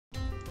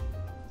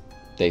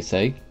they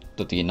say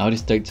that the United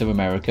States of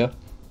America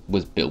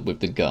was built with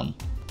the gun.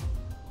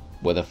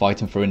 Whether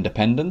fighting for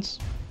independence,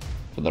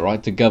 for the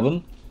right to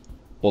govern,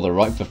 or the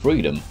right for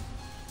freedom,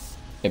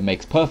 it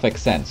makes perfect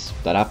sense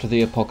that after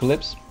the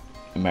apocalypse,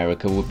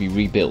 America would be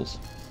rebuilt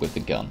with the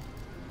gun.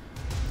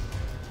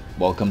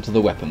 Welcome to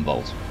the Weapon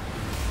Vault.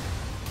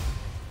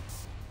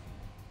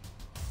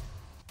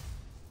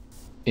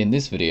 In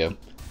this video,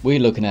 we're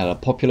looking at a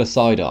popular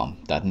sidearm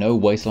that no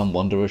wasteland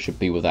wanderer should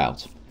be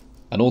without.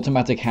 An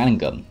automatic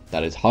handgun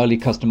that is highly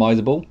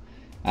customizable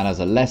and has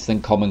a less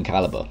than common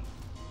caliber.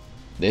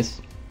 This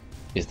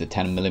is the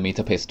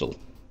 10mm pistol.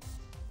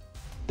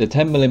 The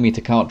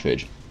 10mm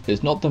cartridge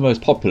is not the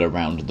most popular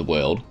round in the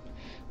world,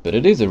 but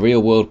it is a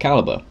real world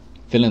caliber,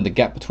 filling the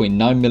gap between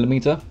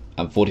 9mm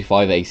and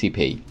 45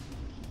 ACP.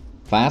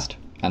 Fast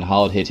and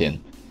hard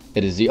hitting,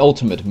 it is the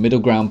ultimate middle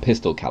ground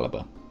pistol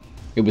caliber.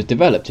 It was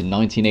developed in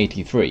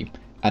 1983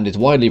 and is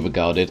widely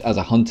regarded as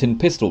a hunting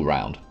pistol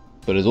round,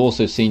 but is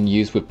also seen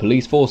used with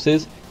police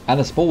forces and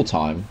a small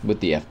time with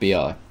the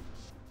FBI.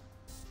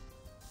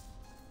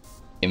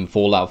 In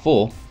Fallout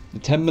 4, the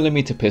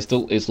 10mm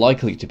pistol is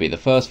likely to be the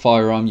first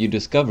firearm you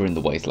discover in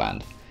the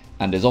wasteland,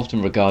 and is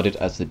often regarded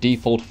as the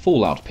default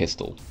Fallout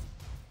pistol.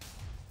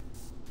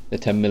 The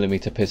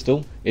 10mm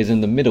pistol is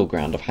in the middle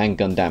ground of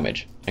handgun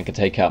damage and can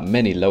take out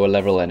many lower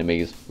level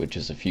enemies with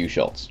just a few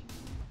shots,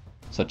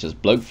 such as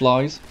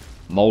blowflies,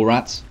 mole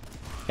rats,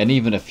 and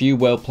even a few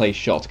well placed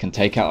shots can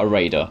take out a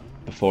raider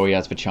before he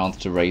has the chance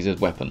to raise his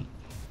weapon.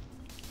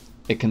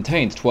 It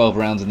contains 12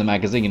 rounds in the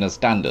magazine as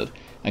standard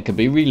and can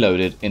be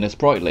reloaded in a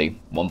sprightly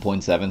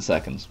 1.7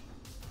 seconds.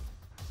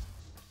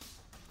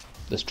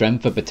 The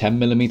strength of the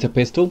 10mm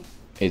pistol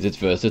is its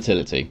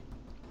versatility.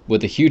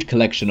 With a huge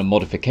collection of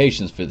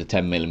modifications for the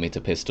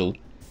 10mm pistol,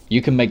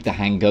 you can make the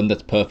handgun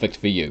that's perfect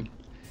for you,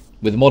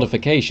 with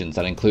modifications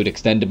that include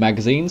extended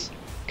magazines,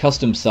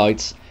 custom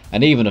sights,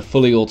 and even a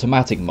fully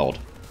automatic mod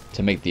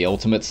to make the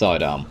ultimate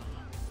sidearm.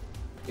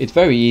 It's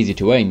very easy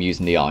to aim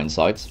using the iron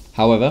sights,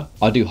 however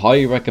I do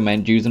highly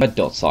recommend using red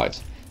dot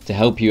sights to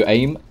help you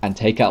aim and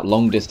take out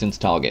long distance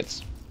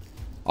targets.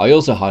 I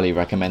also highly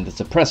recommend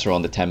the suppressor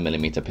on the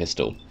 10mm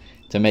pistol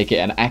to make it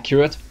an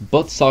accurate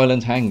but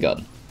silent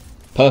handgun,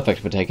 perfect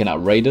for taking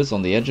out raiders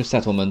on the edge of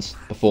settlements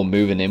before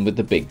moving in with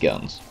the big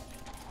guns.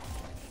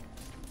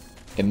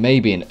 It may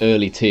be an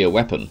early tier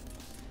weapon,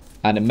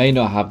 and it may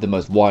not have the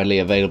most widely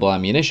available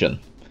ammunition,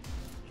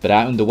 but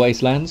out in the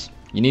wastelands,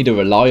 you need a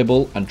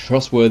reliable and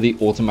trustworthy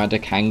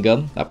automatic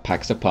handgun that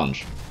packs a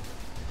punch.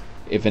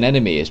 If an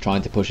enemy is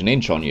trying to push an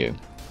inch on you,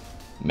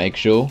 make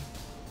sure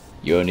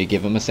you only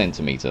give them a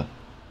centimeter.